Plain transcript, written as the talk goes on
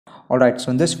Alright,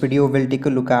 so in this video we'll take a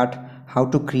look at how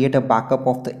to create a backup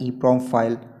of the EEPROM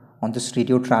file on this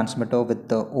radio transmitter with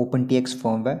the OpenTX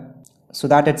firmware, so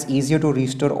that it's easier to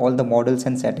restore all the models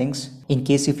and settings in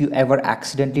case if you ever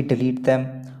accidentally delete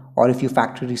them or if you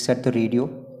factory reset the radio.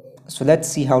 So let's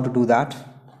see how to do that.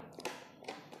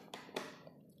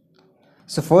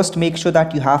 So first, make sure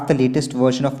that you have the latest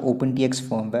version of OpenTX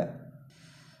firmware.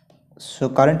 So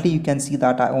currently you can see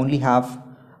that I only have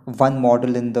one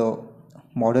model in the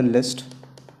model list,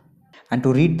 and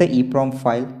to read the EEPROM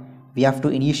file we have to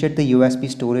initiate the USB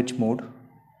storage mode,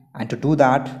 and to do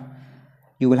that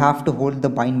you will have to hold the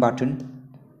bind button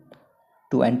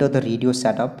to enter the radio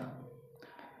setup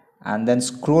and then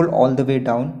scroll all the way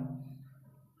down,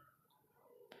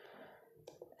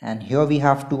 and here we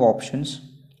have two options.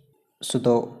 So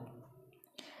the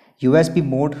USB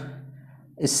mode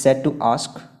is set to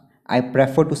ask. I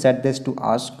prefer to set this to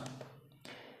ask,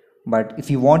 but if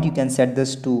you want you can set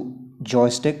this to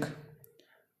joystick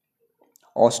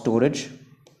or storage.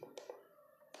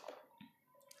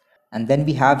 And then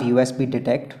we have USB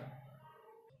detect,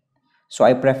 so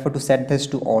I prefer to set this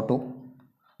to auto.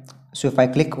 So if I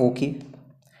click OK,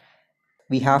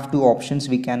 we have two options.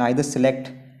 We can either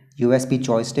select USB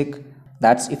joystick,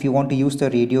 that's if you want to use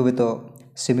the radio with a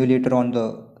simulator on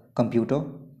the computer,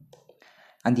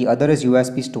 and the other is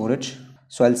USB storage.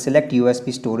 So I'll select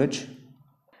USB storage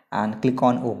and click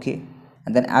on OK,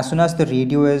 and then as soon as the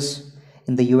radio is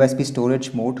in the USB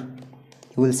storage mode,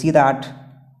 you will see that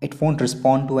it won't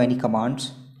respond to any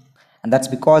commands, and that's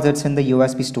because it's in the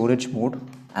USB storage mode.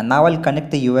 And now I'll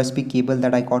connect the USB cable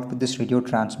that I got with this radio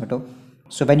transmitter.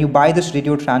 So when you buy this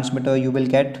radio transmitter you will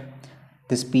get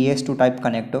this PS2 type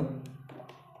connector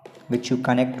which you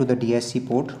connect to the DSC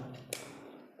port.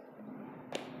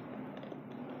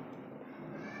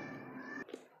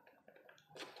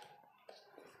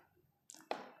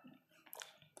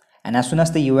 And as soon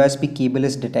as the USB cable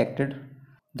is detected,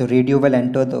 the radio will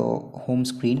enter the home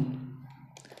screen,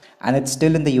 and it's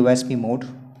still in the USB mode,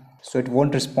 so it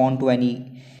won't respond to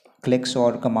any clicks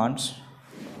or commands.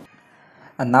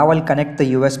 And now I'll connect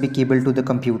the USB cable to the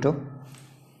computer.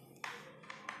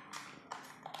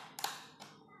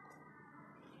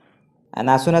 And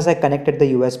as soon as I connected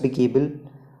the USB cable,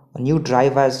 a new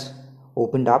drive has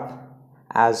opened up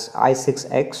as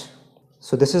i6x.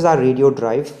 So this is our radio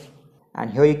drive,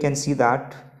 and here you can see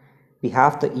that we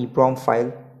have the EEPROM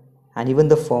file and even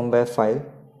the firmware file.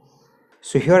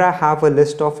 So here I have a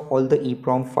list of all the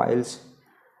EEPROM files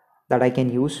that I can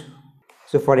use.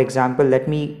 So for example, let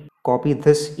me copy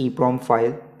this EEPROM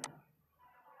file,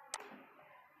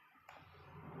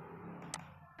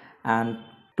 and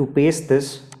to paste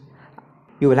this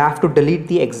you will have to delete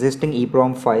the existing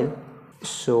EEPROM file.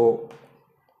 So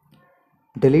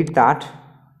delete that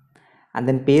and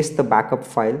then paste the backup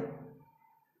file.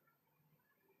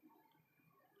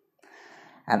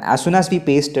 And as soon as we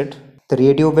paste it, the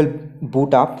radio will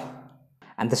boot up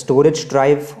and the storage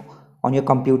drive on your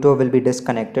computer will be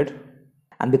disconnected.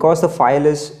 And because the file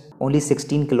is only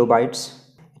 16 kilobytes,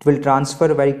 it will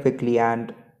transfer very quickly,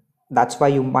 and that's why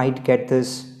you might get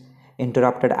this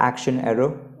interrupted action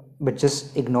error, but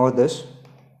just ignore this.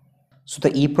 So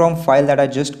the EEPROM file that I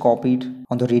just copied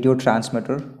on the radio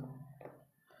transmitter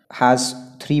has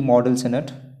 3 models in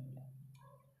it.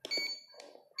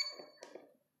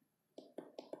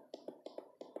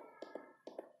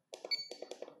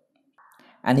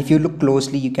 And if you look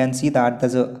closely you can see that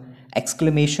there's a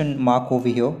exclamation mark over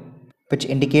here which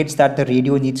indicates that the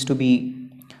radio needs to be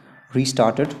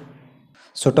restarted.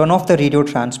 So turn off the radio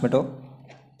transmitter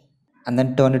and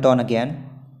then turn it on again.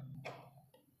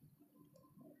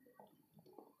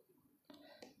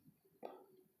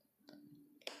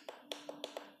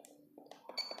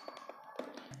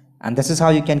 And this is how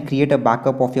you can create a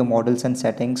backup of your models and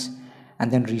settings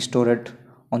and then restore it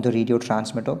on the radio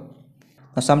transmitter.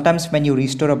 Now sometimes when you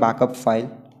restore a backup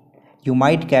file, you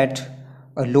might get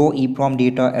a low EEPROM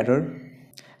data error,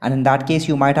 and in that case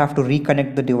you might have to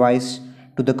reconnect the device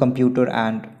to the computer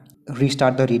and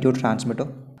restart the radio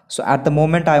transmitter. So at the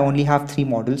moment I only have 3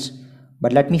 models,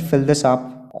 but let me fill this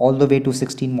up all the way to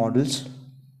 16 models.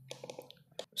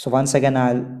 So once again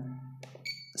I'll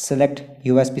select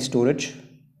USB storage.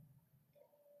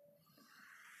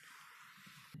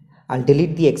 I'll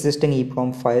delete the existing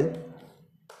EEPROM file,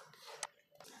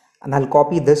 and I'll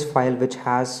copy this file which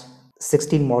has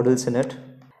 16 models in it,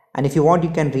 and if you want you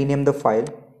can rename the file,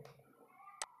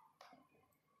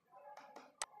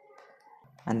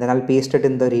 and then I'll paste it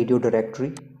in the radio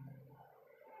directory.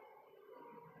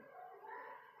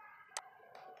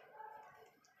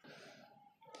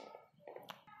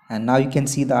 And now you can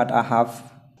see that I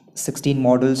have 16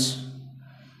 models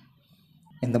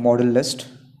in in the model list.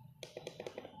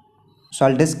 So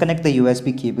I'll disconnect the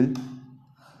USB cable.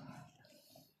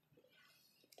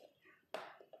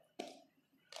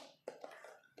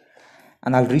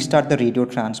 And I'll restart the radio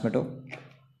transmitter.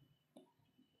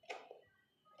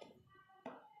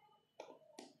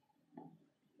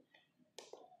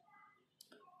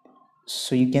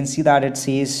 So you can see that it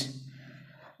says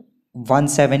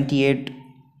 178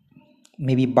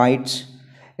 maybe bytes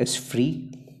is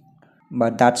free,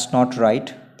 but that's not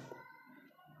right.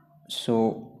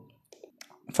 So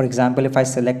for example, if I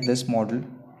select this model,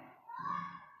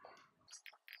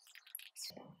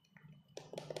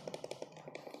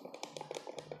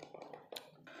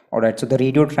 alright, so the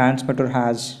radio transmitter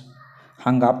has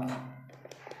hung up.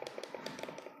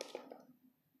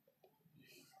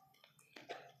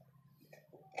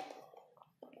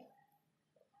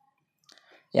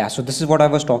 Yeah, so this is what I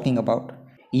was talking about,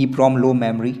 EEPROM low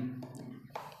memory.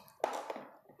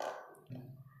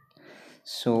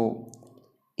 So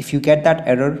if you get that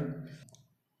error,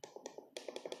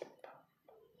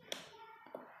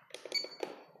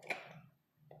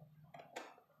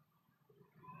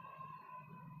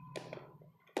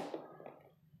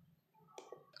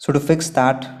 so to fix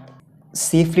that,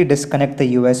 safely disconnect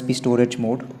the USB storage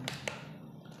mode.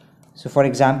 So for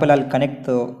example, I'll connect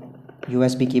the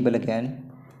USB cable again.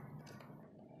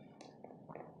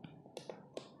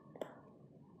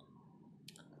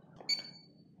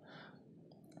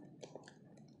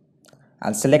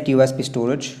 I'll select USB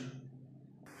storage,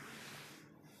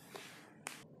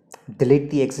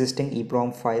 delete the existing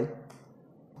EEPROM file,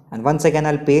 and once again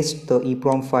I'll paste the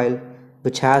EEPROM file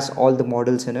which has all the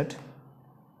models in it.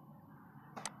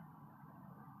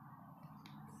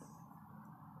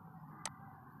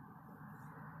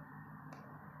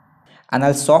 And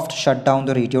I'll soft shut down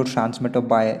the radio transmitter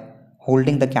by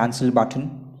holding the cancel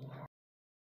button.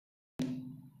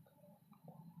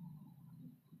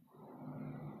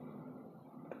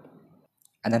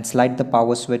 And then slide the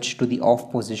power switch to the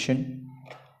off position.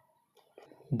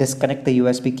 Disconnect the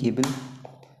USB cable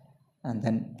and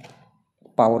then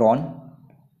power on.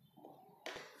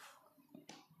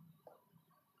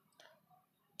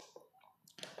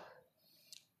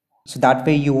 So that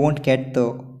way you won't get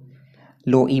the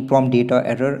low EEPROM data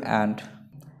error, and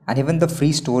even the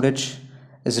free storage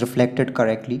is reflected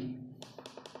correctly.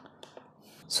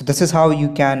 So this is how you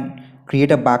can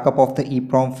create a backup of the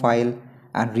EEPROM file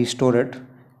and restore it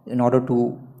in order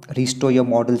to restore your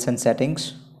models and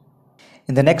settings.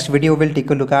 In the next video, we'll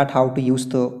take a look at how to use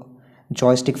the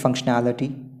joystick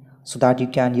functionality so that you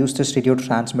can use this radio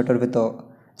transmitter with the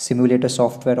simulator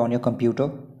software on your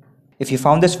computer. If you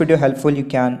found this video helpful, you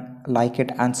can like it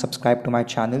and subscribe to my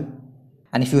channel.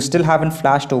 And if you still haven't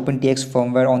flashed OpenTX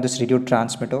firmware on this radio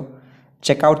transmitter,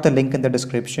 check out the link in the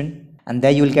description, and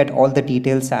there you'll get all the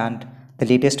details and the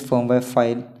latest firmware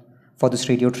file for this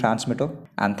radio transmitter.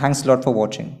 And thanks a lot for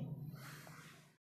watching.